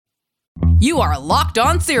You are Locked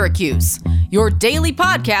On Syracuse, your daily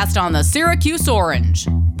podcast on the Syracuse Orange,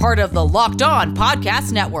 part of the Locked On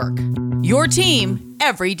Podcast Network. Your team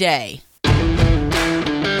every day. All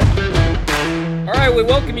right, we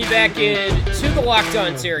welcome you back in to the Locked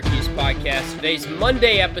On Syracuse podcast. Today's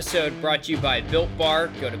Monday episode brought to you by Built Bar.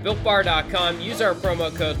 Go to BuiltBar.com, use our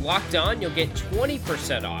promo code LOCKEDON. You'll get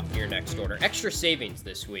 20% off your next order. Extra savings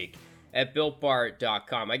this week at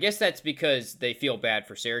BuiltBar.com. I guess that's because they feel bad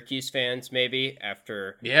for Syracuse fans, maybe,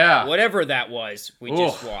 after whatever that was we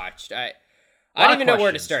just watched. I don't even know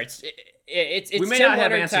where to start. It's we may Tim not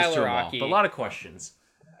have Leonard, answers Tyler to them all, Rocky. but a lot of questions.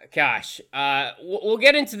 Gosh, we'll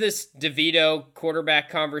get into this DeVito quarterback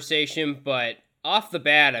conversation, but off the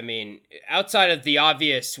bat, I mean, outside of the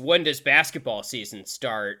obvious when does basketball season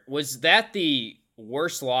start, was that the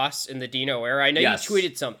worst loss in the Dino era? I know you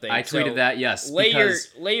tweeted something. I tweeted that, yes. Lay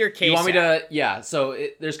your case You want me out. to, so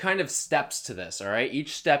there's kind of steps to this, all right?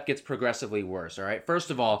 Each step gets progressively worse, all right?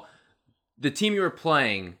 First of all, the team you were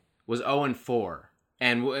playing was 0-4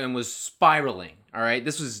 and was spiraling. All right,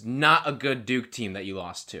 this was not a good Duke team that you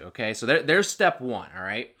lost to, okay? So there's step one, all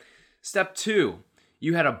right? Step two,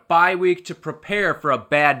 you had a bye week to prepare for a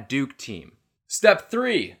bad Duke team. Step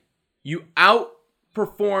three, you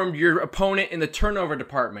outperformed your opponent in the turnover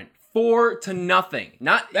department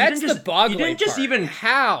 4-0. That's the boggling You didn't just part. even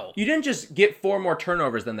How? You didn't just get 4 more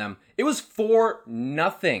turnovers than them. It was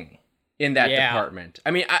 4-0 in that department.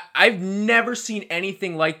 I mean, I've never seen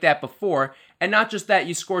anything like that before. And not just that,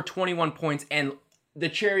 you score 21 points, and the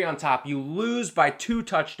cherry on top, you lose by 2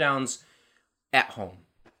 touchdowns at home.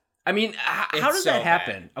 I mean, how does that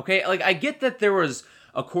happen? Bad. Okay, like, I get that there was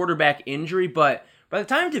a quarterback injury, but by the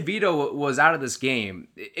time DeVito was out of this game,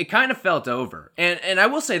 it kind of felt over. And I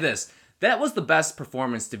will say this, that was the best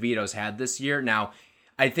performance DeVito's had this year. Now,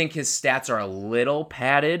 I think his stats are a little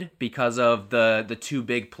padded because of the 2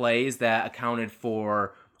 big plays that accounted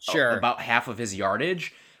for about half of his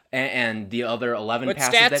yardage. And the other 11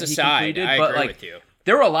 passes that he completed. I agree with you.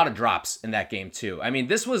 There were a lot of drops in that game, too. I mean,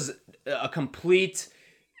 this was a complete...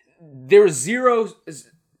 There was zero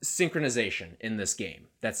synchronization in this game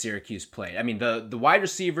that Syracuse played. I mean, the wide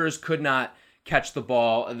receivers could not catch the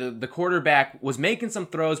ball. The quarterback was making some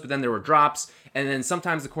throws, but then there were drops. And then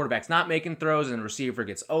sometimes the quarterback's not making throws and the receiver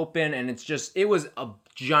gets open. And it was a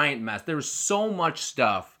giant mess. There was so much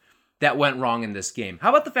stuff that went wrong in this game. How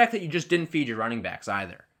about the fact that you just didn't feed your running backs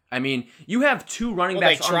either? I mean, you have 2 running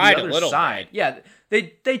backs on the other side. Yeah,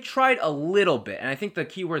 they tried a little bit, and I think the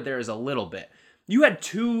key word there is a little bit. You had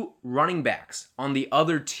 2 running backs on the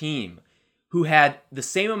other team who had the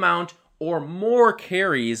same amount or more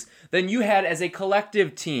carries than you had as a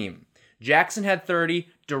collective team. Jackson had 30,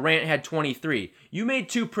 Durant had 23. You made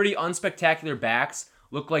 2 pretty unspectacular backs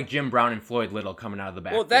look like Jim Brown and Floyd Little coming out of the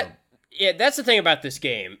backfield. Well, that's the thing about this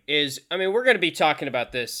game is, I mean, we're going to be talking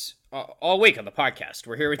about this all week on the podcast.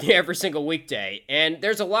 We're here with you every single weekday, and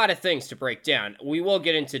there's a lot of things to break down. We will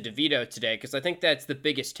get into DeVito today because I think that's the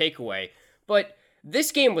biggest takeaway, but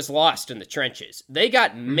this game was lost in the trenches. They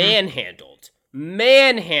got manhandled in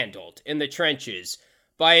the trenches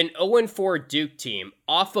by an 0-4 Duke team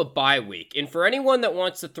off a bye week. And for anyone that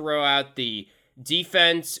wants to throw out the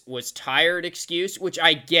defense was tired excuse, which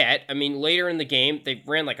I get. I mean, later in the game, they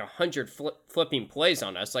ran like 100 flipping plays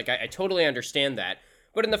on us. Like, I totally understand that.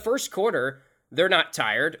 But in the first quarter, they're not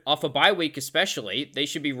tired. Off a bye week especially, they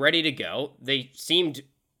should be ready to go. They seemed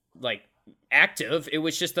like active. It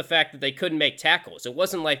was just the fact that they couldn't make tackles. It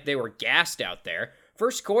wasn't like they were gassed out there.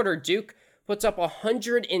 First quarter, Duke puts up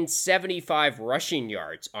 175 rushing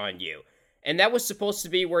yards on you. And that was supposed to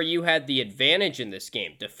be where you had the advantage in this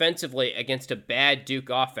game, defensively against a bad Duke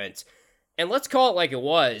offense. And let's call it like it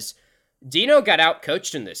was. Dino got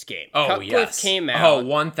outcoached in this game. Oh, Cutcliffe yes. came out.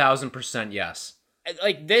 1,000% yes.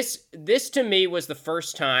 Like, this to me was the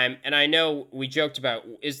first time, and I know we joked about,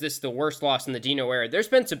 is this the worst loss in the Dino era? There's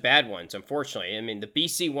been some bad ones, unfortunately. I mean, the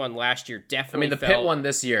BC one last year definitely the Pitt one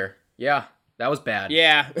this year. Yeah, that was bad.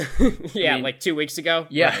 Yeah. Like 2 weeks ago?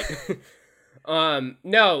 Yeah. Right.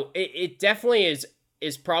 No, it definitely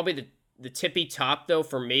is probably the tippy top, though,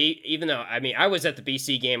 for me, even though, I mean, I was at the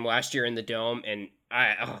BC game last year in the Dome, and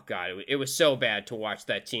it was so bad to watch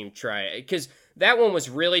that team try, because that one was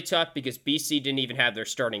really tough because BC didn't even have their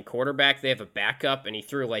starting quarterback. They have a backup, and he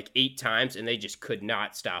threw like 8 times, and they just could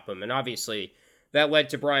not stop him. And obviously, that led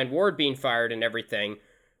to Brian Ward being fired and everything.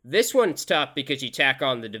 This one's tough because you tack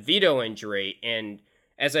on the DeVito injury, and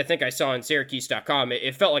as I think I saw on Syracuse.com,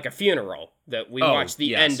 it felt like a funeral that we watched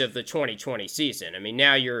the end of the 2020 season. I mean,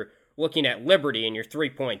 now you're looking at Liberty and your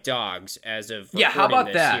 3-point dogs as of how about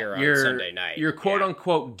this that? here on Sunday night. Your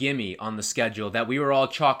quote-unquote gimme on the schedule that we were all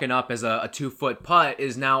chalking up as a 2-foot putt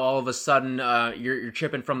is now all of a sudden you're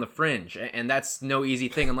chipping from the fringe, and that's no easy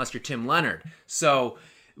thing unless you're Tim Leonard. So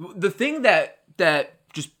the thing that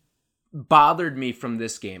just bothered me from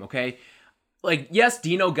this game, okay, like, yes,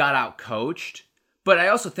 Dino got out coached, but I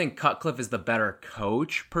also think Cutcliffe is the better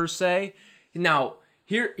coach per se. Now,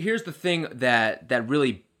 here's the thing that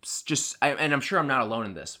really and I'm sure I'm not alone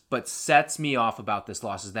in this, but sets me off about this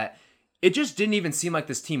loss is that it just didn't even seem like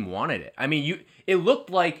this team wanted it. I mean, it looked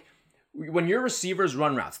like when your receivers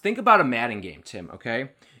run routes, think about a Madden game, Tim, okay?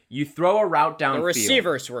 You throw a route downfield. The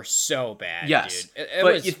receivers were so bad, yes, dude. It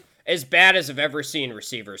was as bad as I've ever seen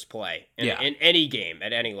receivers play in any game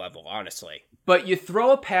at any level, honestly. But you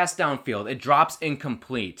throw a pass downfield, it drops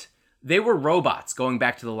incomplete. They were robots going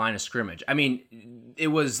back to the line of scrimmage. I mean, it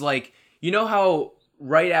was like, you know how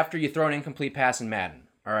right after you throw an incomplete pass in Madden,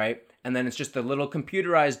 all right? And then it's just a little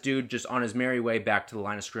computerized dude just on his merry way back to the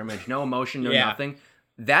line of scrimmage. No emotion, no nothing.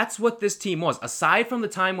 That's what this team was. Aside from the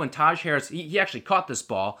time when Taj Harris, he actually caught this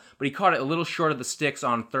ball, but he caught it a little short of the sticks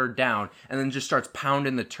on 3rd down and then just starts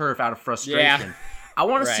pounding the turf out of frustration. Yeah. I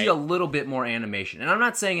want to see a little bit more animation. And I'm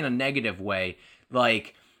not saying in a negative way,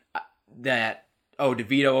 like that, oh,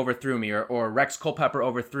 DeVito overthrew me, or Rex Culpepper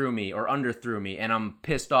overthrew me, or underthrew me, and I'm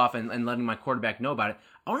pissed off and letting my quarterback know about it.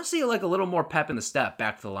 I want to see like a little more pep in the step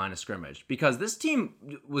back to the line of scrimmage, because this team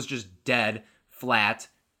was just dead, flat.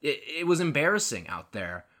 It was embarrassing out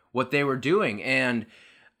there what they were doing. And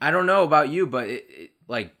I don't know about you, but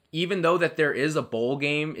like, even though that there is a bowl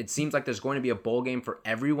game, it seems like there's going to be a bowl game for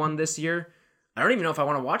everyone this year. I don't even know if I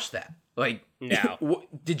want to watch that. Like, no.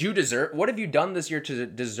 What have you done this year to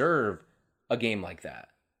deserve a game like that?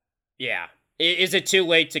 Yeah. Is it too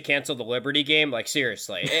late to cancel the Liberty game? Like,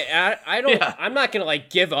 seriously. I don't, I'm not going to like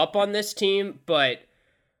give up on this team, but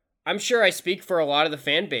I'm sure I speak for a lot of the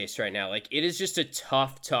fan base right now. Like, it is just a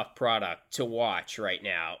tough product to watch right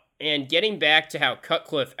now. And getting back to how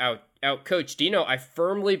Cutcliffe out-coached Dino, I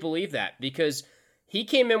firmly believe that, because he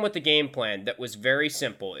came in with a game plan that was very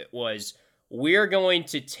simple. It was, we're going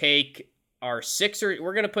to take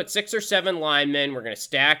we're going to put 6 or 7 linemen. We're going to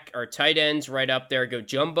stack our tight ends right up there, go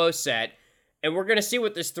jumbo set, and we're going to see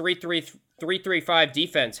what this 3-3-5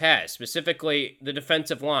 defense has, specifically the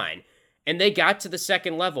defensive line. And they got to the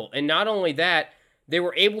second level. And not only that, they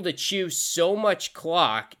were able to chew so much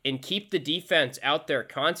clock and keep the defense out there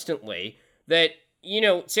constantly that, you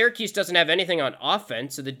know, Syracuse doesn't have anything on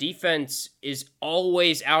offense, so the defense is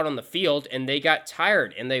always out on the field, and they got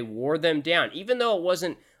tired, and they wore them down. Even though it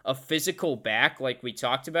wasn't a physical back like we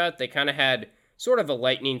talked about, they kind of had sort of a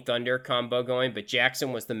lightning thunder combo going, but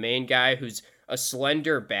Jackson was the main guy who's a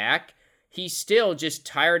slender back. He still just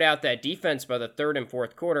tired out that defense by the 3rd and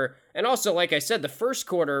 4th quarter. And also, like I said, the first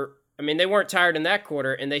quarter, I mean, they weren't tired in that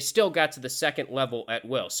quarter, and they still got to the second level at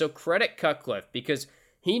will. So credit Cutcliffe, because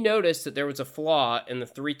he noticed that there was a flaw in the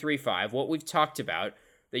 3-3-5, what we've talked about,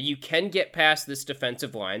 that you can get past this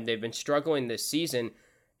defensive line. They've been struggling this season,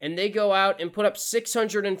 and they go out and put up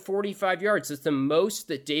 645 yards. That's the most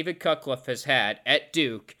that David Cutcliffe has had at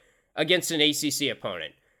Duke against an ACC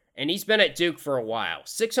opponent. And he's been at Duke for a while.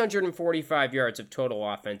 645 yards of total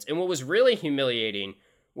offense. And what was really humiliating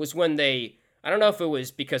was when I don't know if it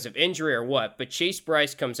was because of injury or what, but Chase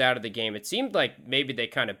Bryce comes out of the game. It seemed like maybe they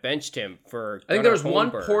kind of benched him for I think there was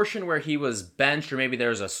one portion where he was benched, or maybe there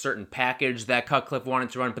was a certain package that Cutcliffe wanted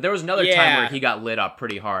to run, but there was another time where he got lit up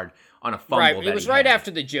pretty hard on a fumble. Right, it was right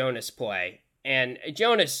after the Jonas play, and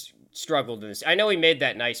Jonas struggled in this. I know he made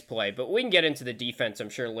that nice play, but we can get into the defense, I'm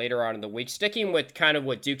sure, later on in the week. Sticking with kind of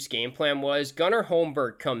what Duke's game plan was, Gunnar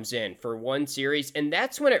Holmberg comes in for one series, and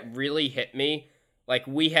that's when it really hit me. Like,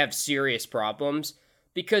 we have serious problems,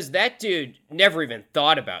 because that dude never even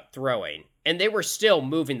thought about throwing, and they were still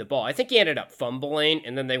moving the ball. I think he ended up fumbling,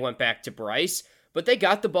 and then they went back to Bryce, but they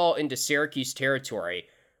got the ball into Syracuse territory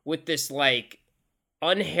with this, like,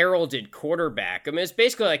 unheralded quarterback. I mean, it's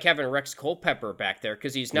basically like having Rex Culpepper back there,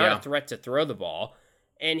 because he's not a threat to throw the ball,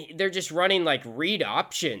 and they're just running, like, read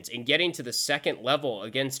options and getting to the second level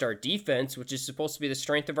against our defense, which is supposed to be the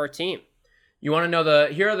strength of our team. You want to know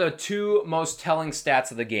here are the 2 most telling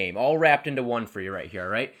stats of the game, all wrapped into one for you right here,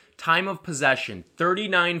 right? Time of possession,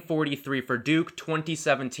 39-43 for Duke,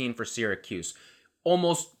 20-17 for Syracuse.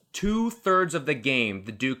 Almost 2/3 of the game,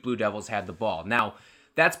 the Duke Blue Devils had the ball. Now,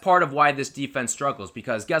 that's part of why this defense struggles,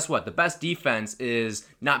 because guess what? The best defense is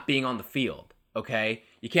not being on the field, okay?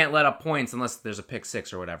 You can't let up points unless there's a pick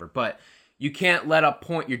 6 or whatever, but you can't let up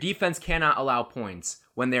your defense cannot allow points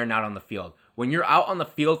when they're not on the field. When you're out on the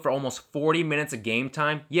field for almost 40 minutes of game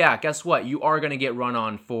time, yeah, guess what? You are going to get run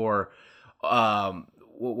on for, what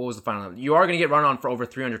was the final number? You are going to get run on for over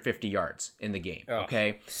 350 yards in the game,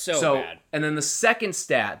 okay? So bad. And then the second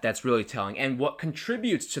stat that's really telling, and what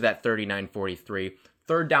contributes to that 39-43,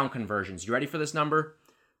 third down conversions. You ready for this number?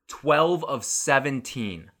 12 of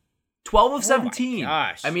 17. 12 of 17. Oh my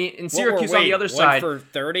gosh. I mean, in Syracuse on the other side, 1 for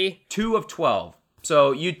 30? 2 of 12.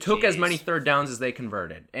 So you took as Jeez. many third downs as they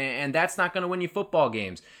converted. And that's not going to win you football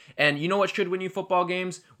games. And you know what should win you football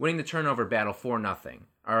games? Winning the turnover battle 4-0.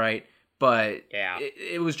 All right? But yeah.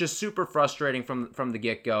 it was just super frustrating from the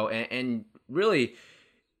get-go. And really,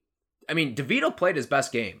 I mean, DeVito played his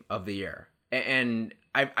best game of the year. And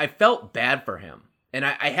I felt bad for him. And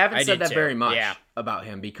I haven't said that very much about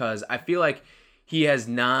him because I feel like he has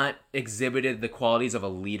not exhibited the qualities of a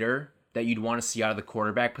leader that you'd want to see out of the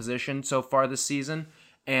quarterback position so far this season.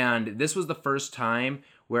 And this was the first time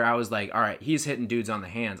where I was like, all right, he's hitting dudes on the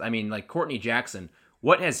hands. I mean, like Courtney Jackson,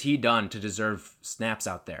 what has he done to deserve snaps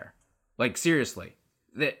out there? Like, seriously.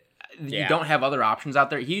 You don't have other options out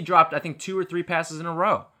there. He dropped, I think, 2 or 3 passes in a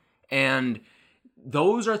row. And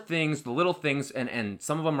those are things, the little things, and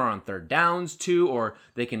some of them are on third downs too, or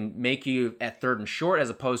they can make you at third and short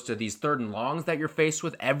as opposed to these third and longs that you're faced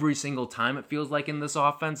with every single time, it feels like, in this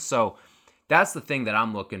offense. So that's the thing that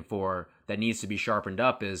I'm looking for that needs to be sharpened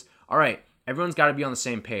up is, all right, everyone's got to be on the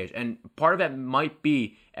same page. And part of that might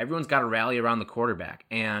be everyone's got to rally around the quarterback.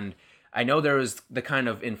 And I know there was the kind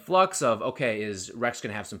of influx of, okay, is Rex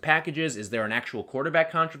going to have some packages? Is there an actual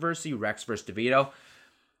quarterback controversy, Rex versus DeVito?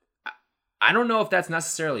 I don't know if that's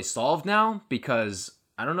necessarily solved now because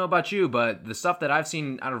I don't know about you, but the stuff that I've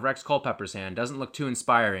seen out of Rex Culpepper's hand doesn't look too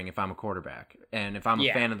inspiring if I'm a quarterback and if I'm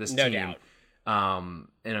a fan of this team. Doubt. And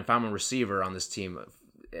if I'm a receiver on this team,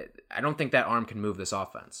 I don't think that arm can move this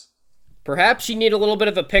offense. Perhaps you need a little bit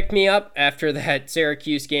of a pick-me-up after that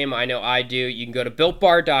Syracuse game. I know I do. You can go to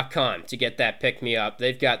BuiltBar.com to get that pick-me-up.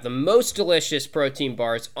 They've got the most delicious protein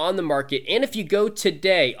bars on the market. And if you go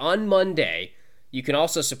today, on Monday, you can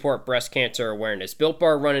also support breast cancer awareness. Built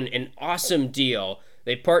Bar running an awesome deal.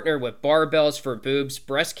 They partner with Barbells for Boobs,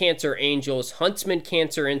 Breast Cancer Angels, Huntsman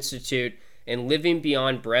Cancer Institute, and Living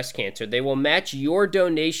Beyond Breast Cancer. They will match your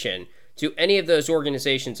donation to any of those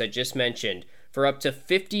organizations I just mentioned for up to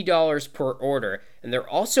 $50 per order. And they're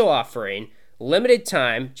also offering, limited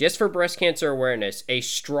time, just for breast cancer awareness, a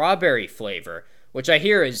strawberry flavor, which I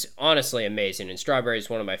hear is honestly amazing. And strawberry is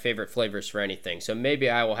one of my favorite flavors for anything. So maybe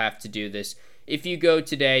I will have to do this. If you go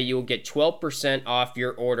today, you will get 12% off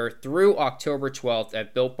your order through October 12th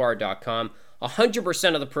at BuiltBar.com.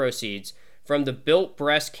 100% of the proceeds from the Built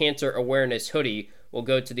Breast Cancer Awareness hoodie will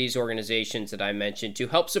go to these organizations that I mentioned to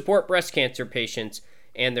help support breast cancer patients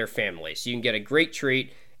and their families. You can get a great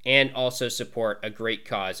treat and also support a great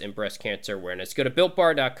cause in breast cancer awareness. Go to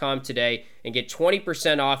BuiltBar.com today and get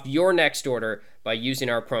 20% off your next order by using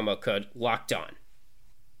our promo code LOCKEDON.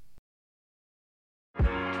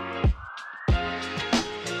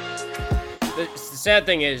 The sad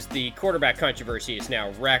thing is the quarterback controversy is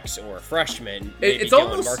now Rex or freshman. Maybe It's Dylan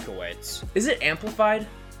almost Markowitz. Is it amplified?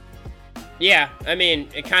 Yeah, I mean,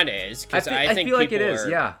 it kind of is. Because I think feel like people it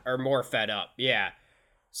is, are more fed up. Yeah.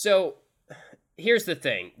 So, here's the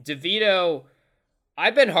thing. DeVito,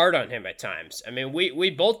 I've been hard on him at times. I mean, we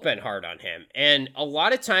both been hard on him. And a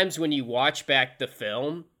lot of times when you watch back the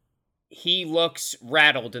film, he looks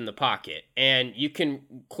rattled in the pocket. And you can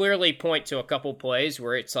clearly point to a couple plays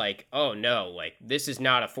where it's like, oh no, like this is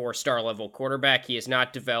not a 4-star level quarterback. He has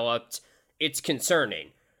not developed. It's concerning.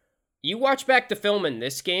 You watch back the film in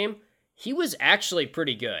this game, he was actually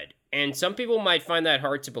pretty good. And some people might find that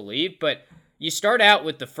hard to believe, but you start out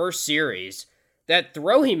with the first series, that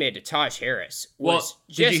throw he made to Taj Harris was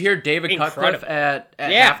just did you hear David incredible. Cutcliffe at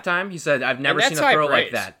halftime? He said, I've never seen a throw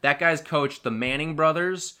like that. That guy's coached the Manning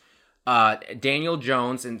brothers, Daniel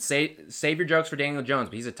Jones, and save your jokes for Daniel Jones,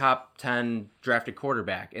 but he's a top 10 drafted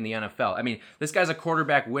quarterback in the NFL. I mean, this guy's a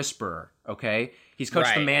quarterback whisperer, okay? He's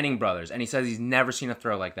coached the Manning brothers, and he says he's never seen a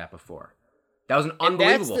throw like that before. That was an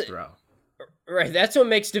unbelievable throw. Right, that's what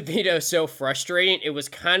makes DeVito so frustrating. It was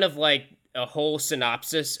kind of like a whole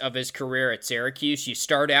synopsis of his career at Syracuse. You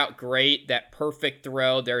start out great, that perfect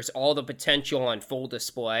throw, there's all the potential on full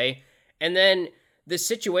display, and then the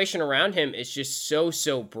situation around him is just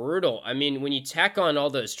so brutal. I mean, when you tack on all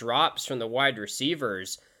those drops from the wide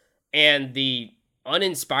receivers and the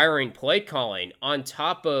uninspiring play calling on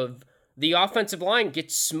top of the offensive line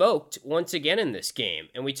gets smoked once again in this game.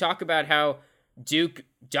 And we talk about how Duke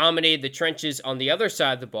dominated the trenches on the other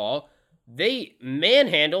side of the ball. they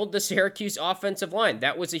manhandled the Syracuse offensive line.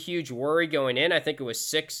 That was a huge worry going in. I think it was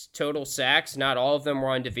 6 total sacks. Not all of them were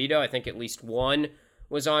on DeVito. I think at least one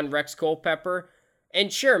was on Rex Culpepper.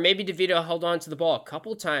 And sure, maybe DeVito held on to the ball a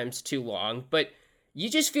couple times too long, but you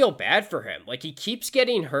just feel bad for him. Like, he keeps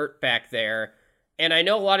getting hurt back there. And I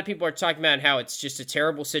know a lot of people are talking about how it's just a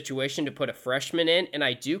terrible situation to put a freshman in, and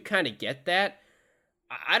I do kind of get that.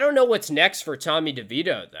 I don't know what's next for Tommy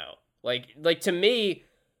DeVito, though. Like to me,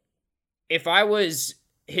 if I was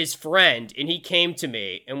his friend and he came to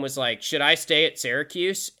me and was like, should I stay at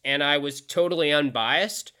Syracuse? And I was totally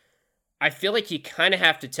unbiased, I feel like you kind of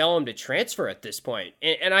have to tell him to transfer at this point.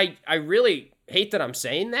 And I really hate that I'm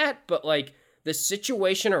saying that, but like, the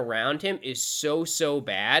situation around him is so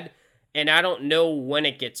bad, and I don't know when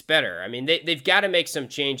it gets better. I mean, they've got to make some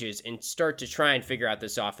changes and start to try and figure out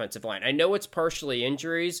this offensive line. I know it's partially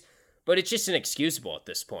injuries, but it's just inexcusable at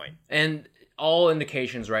this point. And all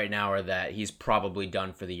indications right now are that he's probably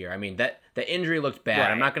done for the year. I mean, the injury looked bad.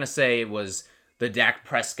 Right. I'm not going to say it was the Dak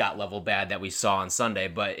Prescott level bad that we saw on Sunday,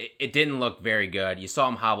 but it didn't look very good. You saw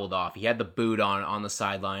him hobbled off. He had the boot on the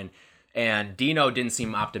sideline. And Dino didn't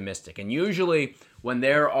seem optimistic. And usually when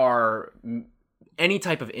there are any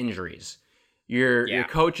type of injuries, your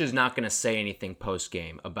coach is not going to say anything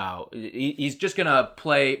post-game about, he's just going to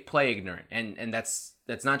play ignorant. And that's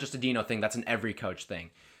not just a Dino thing, that's an every coach thing.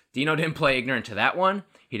 Dino didn't play ignorant to that one.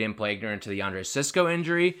 He didn't play ignorant to the Andre Cisco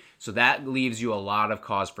injury. So that leaves you a lot of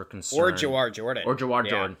cause for concern. Or Jawar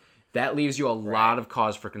Jordan. That leaves you a lot of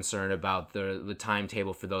cause for concern about the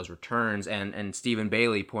timetable for those returns, and Stephen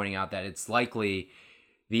Bailey pointing out that it's likely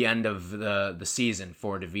the end of the season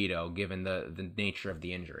for DeVito, given the nature of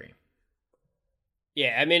the injury.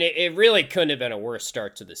 Yeah, I mean, it really couldn't have been a worse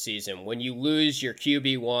start to the season. When you lose your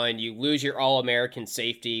QB1, you lose your All-American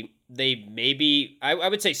safety, I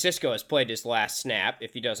would say Cisco has played his last snap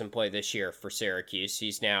if he doesn't play this year for Syracuse.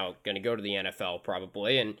 He's now going to go to the NFL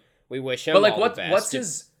probably, and we wish him all the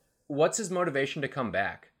best. What's his motivation to come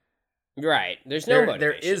back? Right. There's no motivation.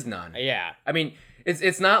 There is none. Yeah. I mean,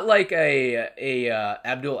 it's not like a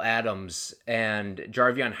Abdul Adams and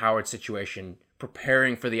Jarvion Howard situation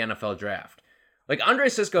preparing for the NFL draft. Like, Andre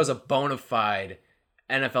Cisco is a bona fide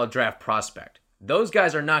NFL draft prospect. Those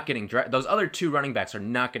guys are not getting drafted. Those other 2 running backs are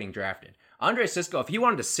not getting drafted. Andre Cisco, if he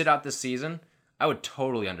wanted to sit out this season, I would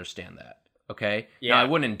totally understand that. Okay? Yeah. Now, I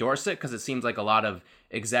wouldn't endorse it because it seems like a lot of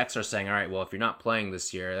execs are saying, all right, well, if you're not playing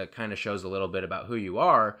this year, that kind of shows a little bit about who you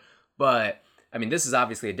are. But, I mean, this is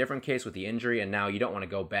obviously a different case with the injury, and now you don't want to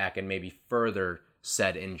go back and maybe further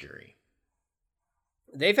said injury.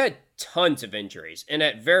 They've had tons of injuries, and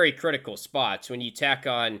at very critical spots. When you tack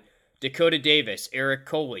on Dakota Davis, Eric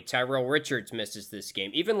Coley, Tyrell Richards misses this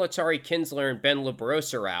game. Even Latari Kinsler and Ben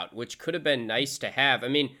LaBrosse are out, which could have been nice to have. I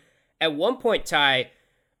mean, at one point, Ty,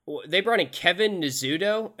 they brought in Kevin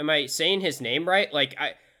Nuzzuto. Am I saying his name right? Like,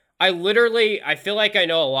 I feel like I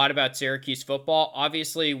know a lot about Syracuse football.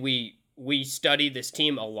 Obviously, we study this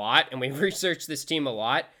team a lot, and we research this team a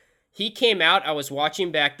lot. He came out, I was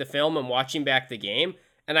watching back the film and watching back the game,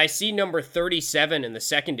 and I see number 37 in the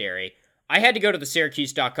secondary. I had to go to the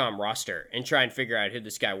Syracuse.com roster and try and figure out who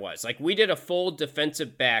this guy was. Like, we did a full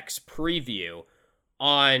defensive backs preview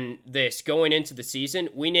on this going into the season.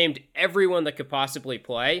 We named everyone that could possibly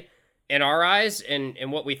play in our eyes and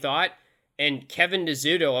what we thought. And Kevin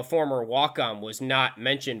Nuzzuto, a former walk-on, was not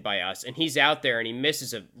mentioned by us. And he's out there and he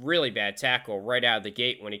misses a really bad tackle right out of the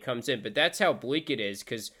gate when he comes in. But that's how bleak it is,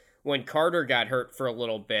 because when Carter got hurt for a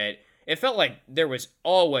little bit, it felt like there was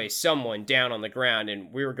always someone down on the ground,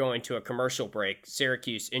 and we were going to a commercial break,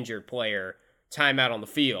 Syracuse injured player, timeout on the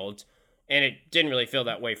field, and it didn't really feel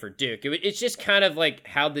that way for Duke. It's just kind of like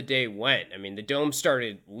how the day went. I mean, the dome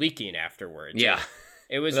started leaking afterwards. Yeah.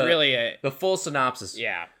 It was really the full synopsis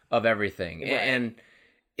of everything. Right. And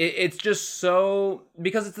it's just so,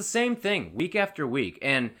 because it's the same thing week after week,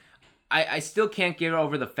 and I still can't get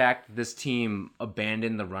over the fact that this team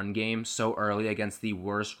abandoned the run game so early against the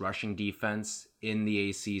worst rushing defense in the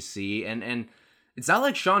ACC. And it's not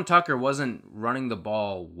like Sean Tucker wasn't running the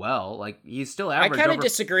ball well. Like, he's still average. I kind of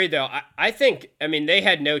disagree, though. I think, I mean, they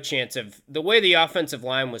had no chance of, the way the offensive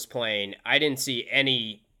line was playing, I didn't see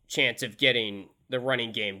any chance of getting the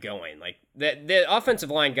running game going. Like, the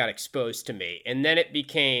offensive line got exposed to me, and then it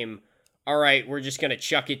became, all right, we're just going to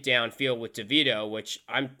chuck it downfield with DeVito, which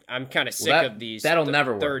I'm kind of sick of these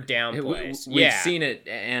never third down plays. We've seen it,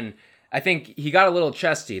 and I think he got a little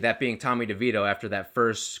chesty, that being Tommy DeVito, after that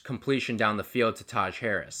first completion down the field to Taj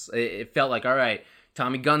Harris. It felt like, all right,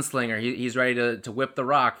 Tommy Gunslinger, he's ready to whip the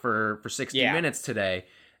rock for 60 minutes today.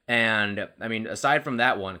 And, I mean, aside from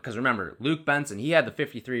that one, because remember, Luke Benson, he had the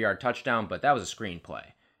 53-yard touchdown, but that was a screen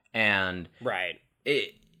play. And right.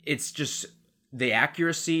 It's just the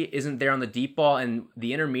accuracy isn't there on the deep ball, and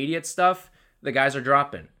the intermediate stuff, the guys are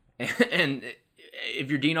dropping. And if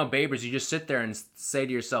you're Dino Babers, you just sit there and say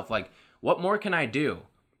to yourself, like, what more can I do?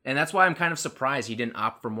 And that's why I'm kind of surprised he didn't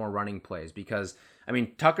opt for more running plays, because, I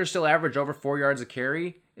mean, Tucker still averaged over 4 yards a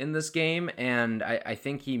carry in this game, and I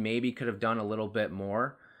think he maybe could have done a little bit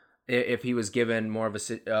more if he was given more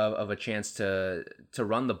of a chance to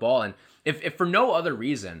run the ball. And if for no other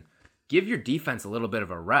reason, give your defense a little bit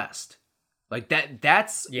of a rest. Like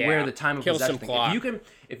that's where the time of possession thing.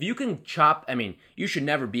 If you can chop, I mean, you should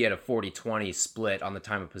never be at a 40-20 split on the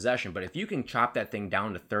time of possession, but if you can chop that thing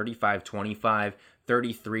down to 35-25,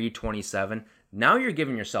 33-27, now you're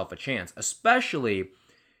giving yourself a chance. Especially,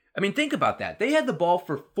 I mean, think about that. They had the ball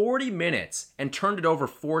for 40 minutes and turned it over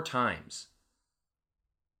 4 times.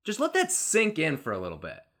 Just let that sink in for a little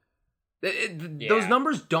bit. Those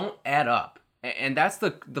numbers don't add up. And that's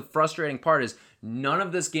the frustrating part, is none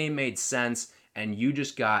of this game made sense, and you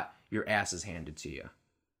just got your asses handed to you.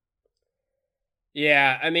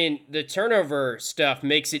 Yeah, I mean, the turnover stuff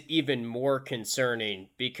makes it even more concerning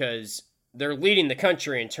because they're leading the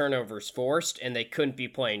country in turnovers forced, and they couldn't be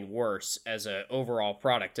playing worse as an overall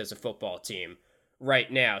product as a football team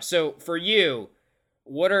right now. So for you,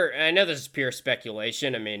 I know this is pure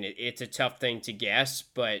speculation. I mean, it's a tough thing to guess,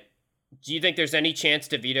 but do you think there's any chance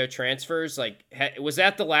DeVito transfers? Like, was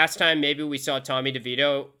that the last time maybe we saw Tommy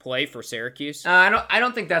DeVito play for Syracuse? I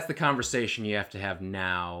don't think that's the conversation you have to have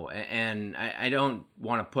now, and I don't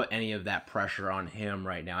want to put any of that pressure on him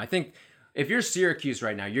right now. I think if you're Syracuse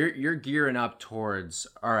right now, you're gearing up towards,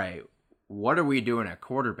 all right, what are we doing at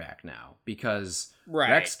quarterback now? Because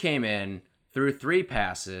Rex came in, threw 3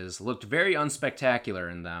 passes, looked very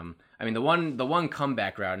unspectacular in them. I mean, the one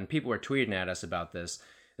comeback route, and people were tweeting at us about this.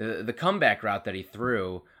 The comeback route that he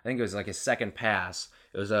threw, I think it was like his second pass.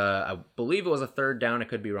 It was I believe it was a 3rd down. I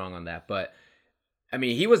could be wrong on that, but I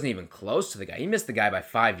mean, he wasn't even close to the guy. He missed the guy by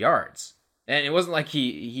 5 yards, and it wasn't like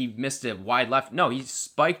he missed it wide left. No, he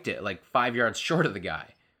spiked it like 5 yards short of the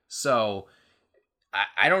guy. So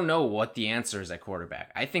I don't know what the answer is at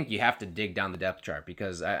quarterback. I think you have to dig down the depth chart,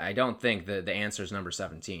 because I don't think the answer is number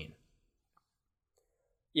 17.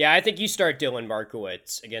 Yeah, I think you start Dylan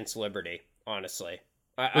Markowitz against Liberty, honestly.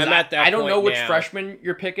 I'm at that point. I don't know which now. freshman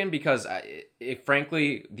you're picking, because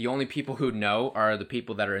frankly, the only people who know are the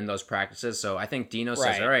people that are in those practices. So I think Dino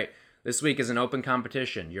says, all right, this week is an open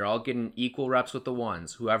competition. You're all getting equal reps with the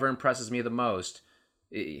ones. Whoever impresses me the most,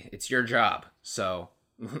 it's your job. So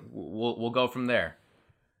we'll go from there.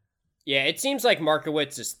 Yeah, it seems like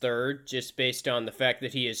Markowitz is 3rd, just based on the fact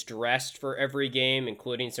that he is dressed for every game,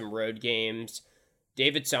 including some road games.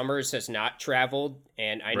 David Summers has not traveled,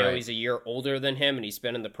 and I know he's a year older than him, and he's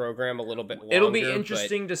been in the program a little bit longer. It'll be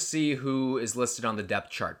interesting to see who is listed on the depth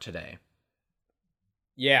chart today.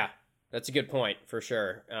 Yeah, that's a good point, for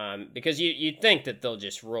sure. Because you'd think that they'll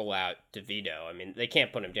just roll out DeVito. I mean, they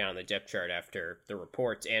can't put him down on the depth chart after the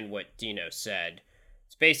reports and what Dino said.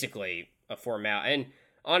 It's basically a formality. And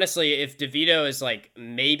honestly, if DeVito is like,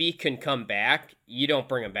 maybe can come back, you don't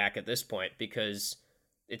bring him back at this point, because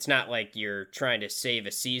it's not like you're trying to save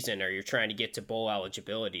a season or you're trying to get to bowl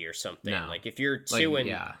eligibility or something. No. Like, if you're 2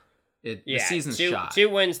 the season's shot. 2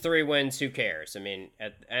 wins, 3 wins, who cares? I mean,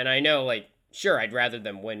 and I know, like, sure, I'd rather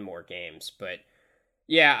them win more games, but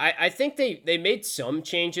yeah, I think they made some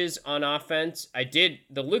changes on offense.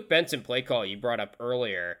 The Luke Benson play call you brought up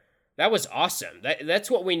earlier, that was awesome. That's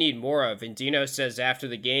what we need more of. And Dino says after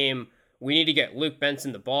the game, we need to get Luke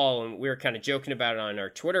Benson the ball, and we were kind of joking about it on our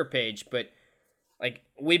Twitter page, but like,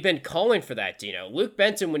 we've been calling for that, Dino. Luke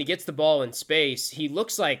Benson, when he gets the ball in space, he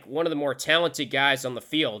looks like one of the more talented guys on the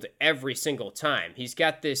field every single time. He's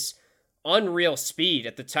got this unreal speed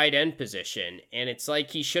at the tight end position, and it's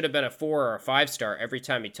like he should have been a 4 or a 5-star every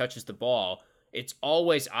time he touches the ball. It's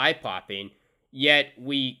always eye-popping, yet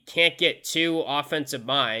we can't get 2 offensive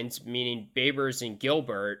minds, meaning Babers and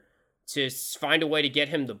Gilbert, to find a way to get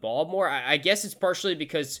him the ball more. I guess it's partially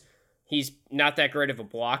because he's not that great of a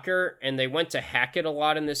blocker, and they went to Hackett a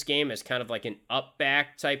lot in this game as kind of like an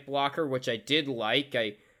up-back type blocker, which I did like.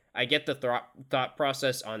 I get the thought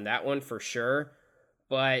process on that one for sure.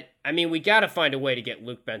 But, I mean, we got to find a way to get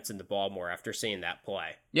Luke Benson the ball more after seeing that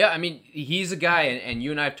play. Yeah, I mean, he's a guy, and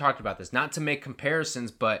you and I have talked about this, not to make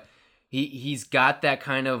comparisons, but he's got that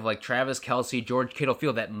kind of like Travis Kelce, George Kittle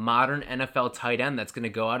feel, that modern NFL tight end that's going to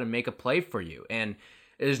go out and make a play for you. And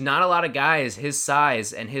there's not a lot of guys his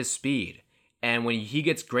size and his speed. And when he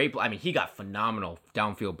gets great, I mean, he got phenomenal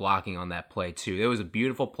downfield blocking on that play too. It was a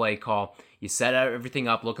beautiful play call. You set everything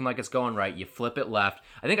up looking like it's going right. You flip it left.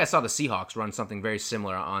 I think I saw the Seahawks run something very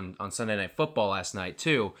similar on Sunday Night Football last night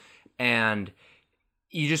too. And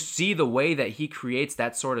you just see the way that he creates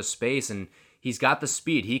that sort of space, and he's got the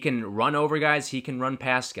speed. He can run over guys. He can run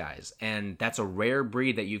past guys. And that's a rare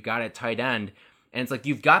breed that you've got at tight end. And it's like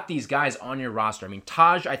you've got these guys on your roster. I mean,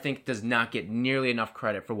 Taj, I think, does not get nearly enough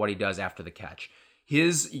credit for what he does after the catch.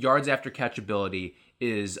 His yards after catch ability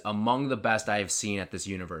is among the best I have seen at this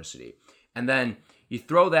university. And then you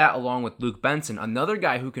throw that along with Luke Benson, another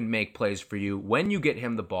guy who can make plays for you when you get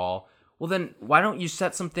him the ball. Well, then why don't you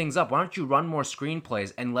set some things up? Why don't you run more screen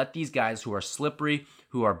plays and let these guys who are slippery,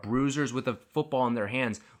 who are bruisers with a football in their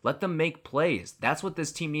hands, let them make plays. That's what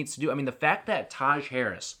this team needs to do. I mean, the fact that Taj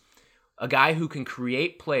Harris, a guy who can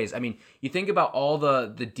create plays, I mean, you think about all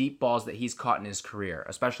the deep balls that he's caught in his career,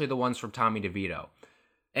 especially the ones from Tommy DeVito.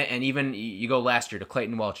 And even you go last year to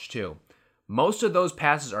Clayton Welch too. Most of those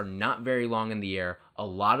passes are not very long in the air. A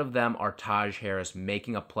lot of them are Taj Harris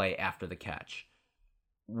making a play after the catch.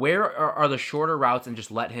 Where are the shorter routes and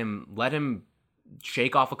just let him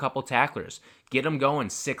shake off a couple tacklers, get him going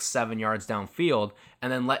 6-7 yards downfield,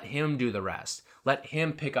 and then let him do the rest. Let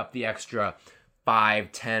him pick up the extra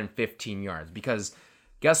 5, 10, 15 yards. Because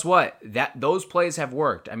guess what? Those plays have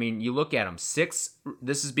worked. I mean, you look at him.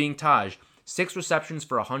 This is being Taj. 6 receptions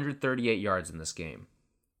for 138 yards in this game.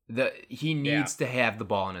 He needs to have the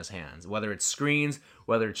ball in his hands, whether it's screens,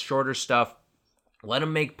 whether it's shorter stuff. Let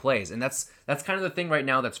him make plays. And that's kind of the thing right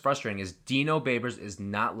now that's frustrating is Dino Babers is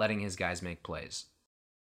not letting his guys make plays.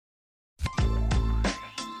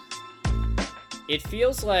 It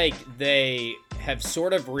feels like they have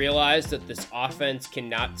sort of realized that this offense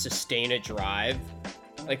cannot sustain a drive.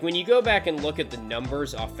 Like, when you go back and look at the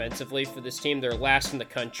numbers offensively for this team, they're last in the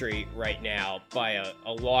country right now by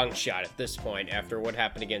a long shot at this point after what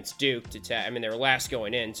happened against Duke. I mean, they were last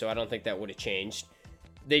going in, so I don't think that would have changed.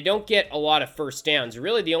 They don't get a lot of first downs.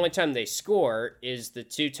 Really, the only time they score is the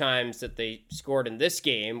 2 times that they scored in this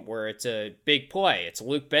game where it's a big play. It's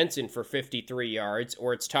Luke Benson for 53 yards,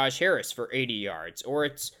 or it's Taj Harris for 80 yards, or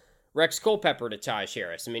it's Rex Culpepper to Taj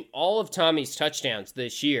Harris. I mean, all of Tommy's touchdowns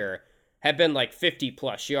this year have been like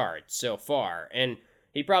 50-plus yards so far. And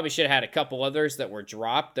he probably should have had a couple others that were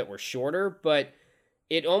dropped that were shorter, but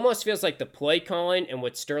it almost feels like the play calling and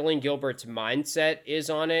what Sterling Gilbert's mindset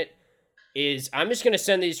is on it is I'm just going to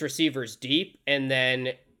send these receivers deep, and then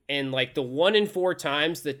in like the 1 in 4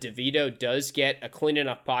 times that DeVito does get a clean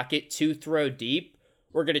enough pocket to throw deep,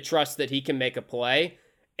 we're going to trust that he can make a play,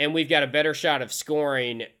 and we've got a better shot of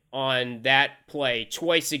scoring on that play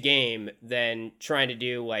twice a game than trying to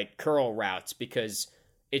do like curl routes, because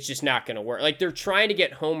it's just not going to work. Like, they're trying to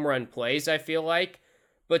get home run plays, I feel like,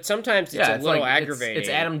 but sometimes it's a little aggravating. It's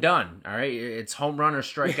Adam Dunn, all right? It's home run or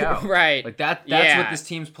strike out. Right. Like that's what this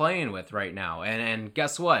team's playing with right now. And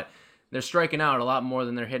guess what? They're striking out a lot more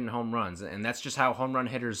than they're hitting home runs. And that's just how home run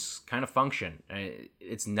hitters kind of function.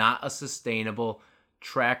 It's not a sustainable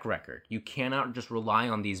track record. You cannot just rely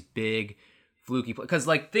on these big, fluky plays. Because,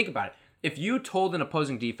 like, think about it. If you told an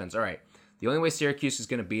opposing defense, all right, the only way Syracuse is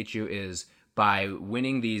going to beat you is by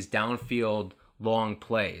winning these downfield long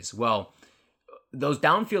plays. Well, those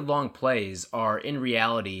downfield long plays are in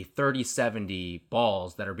reality 30-70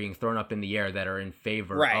 balls that are being thrown up in the air that are in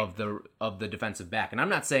favor of the defensive back. And I'm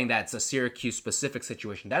not saying that's a Syracuse specific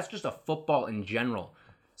situation. That's just a football in general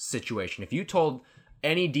situation. If you told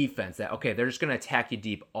any defense that, okay, they're just going to attack you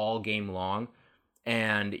deep all game long,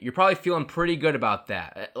 and you're probably feeling pretty good about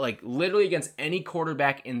that. Like, literally against any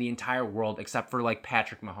quarterback in the entire world except for like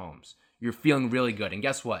Patrick Mahomes, you're feeling really good. And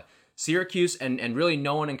guess what? Syracuse and really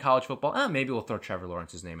no one in college football, maybe we'll throw Trevor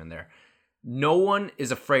Lawrence's name in there. No one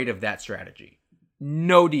is afraid of that strategy.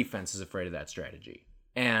 No defense is afraid of that strategy.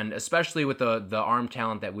 And especially with the arm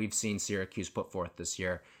talent that we've seen Syracuse put forth this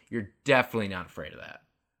year, you're definitely not afraid of that.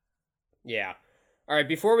 Yeah. All right,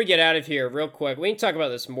 before we get out of here, real quick, we can talk about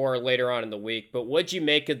this more later on in the week, but what'd you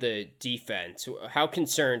make of the defense? How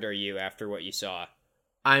concerned are you after what you saw?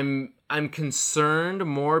 I'm concerned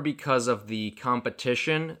more because of the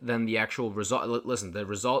competition than the actual result. Listen, the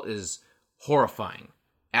result is horrifying.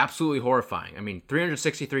 Absolutely horrifying. I mean,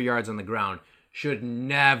 363 yards on the ground should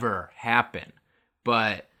never happen.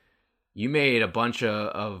 But you made a bunch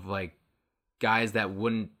of like guys that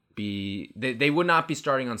wouldn't be they would not be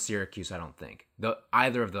starting on Syracuse, I don't think.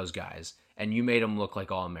 Either of those guys, and you made them look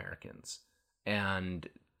like All-Americans. And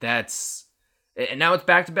now it's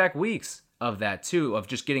back-to-back weeks of that too, of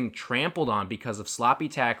just getting trampled on because of sloppy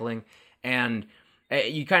tackling. And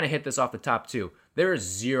you kind of hit this off the top too. There is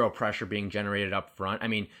zero pressure being generated up front. I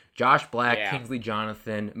mean, Josh Black, Kingsley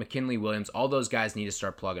Jonathan, McKinley Williams, all those guys need to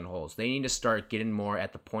start plugging holes. They need to start getting more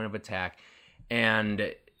at the point of attack And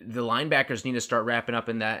the linebackers need to start wrapping up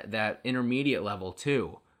in that intermediate level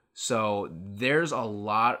too. So there's a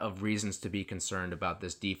lot of reasons to be concerned about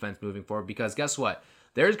this defense moving forward, because guess what?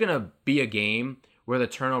 There's going to be a game where the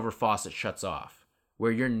turnover faucet shuts off,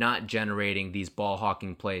 where you're not generating these ball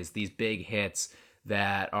hawking plays, these big hits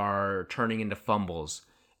that are turning into fumbles.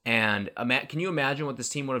 And can you imagine what this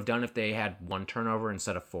team would have done if they had 1 turnover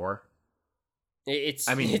instead of 4? It's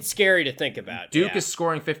scary to think about. Duke is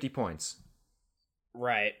scoring 50 points.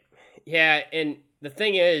 Right. Yeah, and the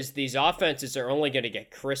thing is, these offenses are only going to get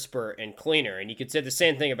crisper and cleaner, and you could say the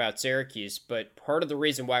same thing about Syracuse, but part of the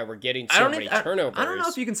reason why we're getting so many turnovers... I don't know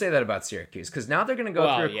if you can say that about Syracuse, because now they're going to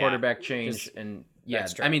go through a quarterback change, and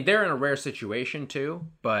I mean, they're in a rare situation too,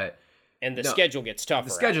 but... And the schedule gets tougher.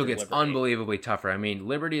 The schedule gets unbelievably tougher. I mean,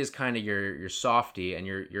 Liberty is kind of your softie, and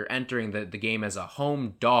you're entering the game as a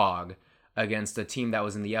home dog against a team that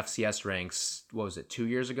was in the FCS ranks, what was it, 2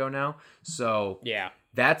 years ago now? So yeah,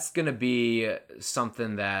 that's going to be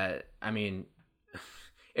something that, I mean,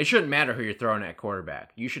 it shouldn't matter who you're throwing at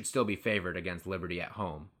quarterback. You should still be favored against Liberty at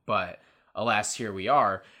home. But alas, here we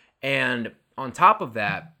are. And on top of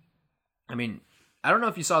that, I mean, I don't know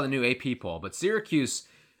if you saw the new AP poll, but Syracuse,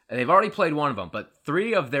 they've already played one of them, but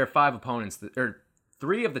 3 of their 5 opponents, or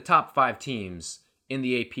 3 of the top 5 teams in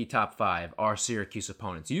the AP top 5 are Syracuse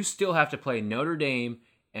opponents. You still have to play Notre Dame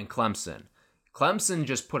and Clemson. Clemson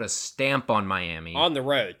just put a stamp on Miami. On the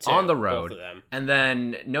road, too. On the road. Both of them. And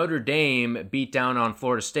then Notre Dame beat down on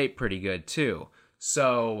Florida State pretty good, too.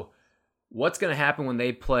 So what's going to happen when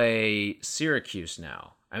they play Syracuse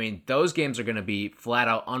now? I mean, those games are going to be flat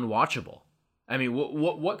out unwatchable. I mean,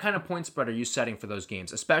 what kind of point spread are you setting for those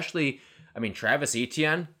games? Especially, I mean, Travis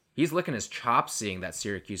Etienne, he's licking his chops seeing that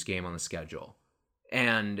Syracuse game on the schedule.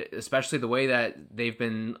 And especially the way that they've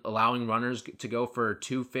been allowing runners to go for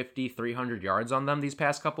 250, 300 yards on them these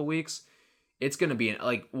past couple weeks, it's going to be,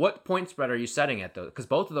 like, what point spread are you setting at those? Because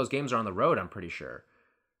both of those games are on the road, I'm pretty sure.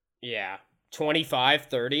 Yeah. 25,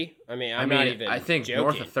 30? I mean, not even I think joking.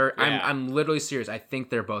 North of 30. Yeah. I'm literally serious. I think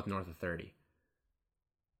they're both north of 30.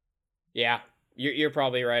 Yeah. You're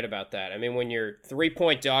probably right about that. I mean, when you're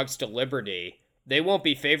 3-point dogs to Liberty, they won't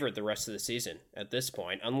be favored the rest of the season at this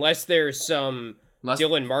point, unless there's some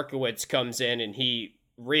Dylan Markowitz comes in and he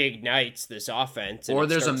reignites this offense. Or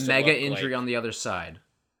there's a mega injury on the other side.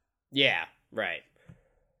 Yeah, right.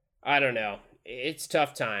 I don't know. It's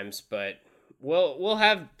tough times, but we'll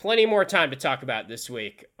have plenty more time to talk about this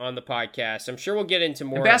week on the podcast. I'm sure we'll get into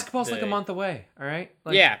more. And basketball's like a month away, all right?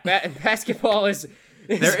 Yeah, basketball is...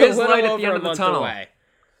 There is light at the end of the tunnel. Away.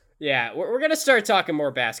 Yeah, we're going to start talking more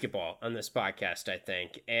basketball on this podcast, I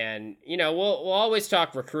think. And, you know, we'll always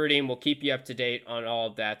talk recruiting. We'll keep you up to date on all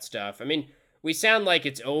of that stuff. I mean, we sound like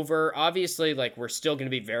it's over. Obviously, like, we're still going to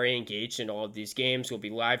be very engaged in all of these games. We'll be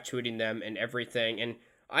live tweeting them and everything. And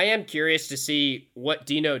I am curious to see what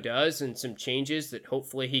Dino does and some changes that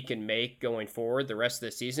hopefully he can make going forward the rest of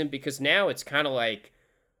the season. Because now it's kind of like,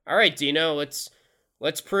 all right, Dino, let's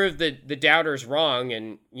prove the doubters wrong,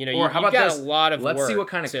 and you know, you've got a lot of work. Let's see what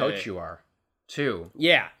kind of coach you are, too.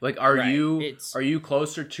 Yeah, like are you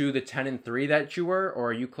closer to the 10-3 that you were, or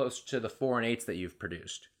are you closer to the 4-8s that you've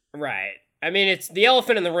produced? Right. I mean, it's the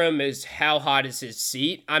elephant in the room is how hot is his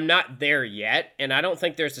seat. I'm not there yet, and I don't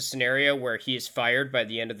think there's a scenario where he is fired by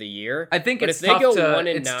the end of the year. I think it's tough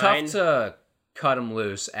to cut him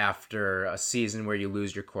loose after a season where you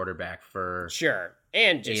lose your quarterback for sure.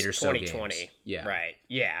 And just 8 or so 2020. games. Yeah. Right.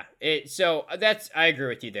 Yeah. So I agree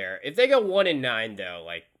with you there. If they go 1-9 though,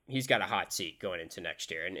 like he's got a hot seat going into next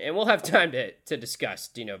year. And we'll have time to discuss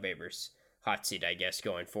Dino Babers' hot seat, I guess,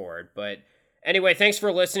 going forward. But anyway, thanks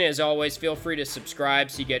for listening. As always, feel free to subscribe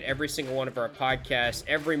so you get every single one of our podcasts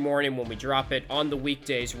every morning when we drop it on the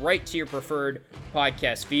weekdays right to your preferred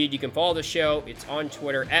podcast feed. You can follow the show. It's on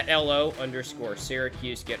Twitter at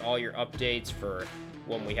 @LO_Syracuse. Get all your updates for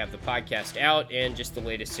when we have the podcast out and just the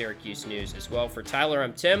latest Syracuse news as well. For Tyler,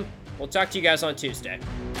 I'm Tim. We'll talk to you guys on Tuesday.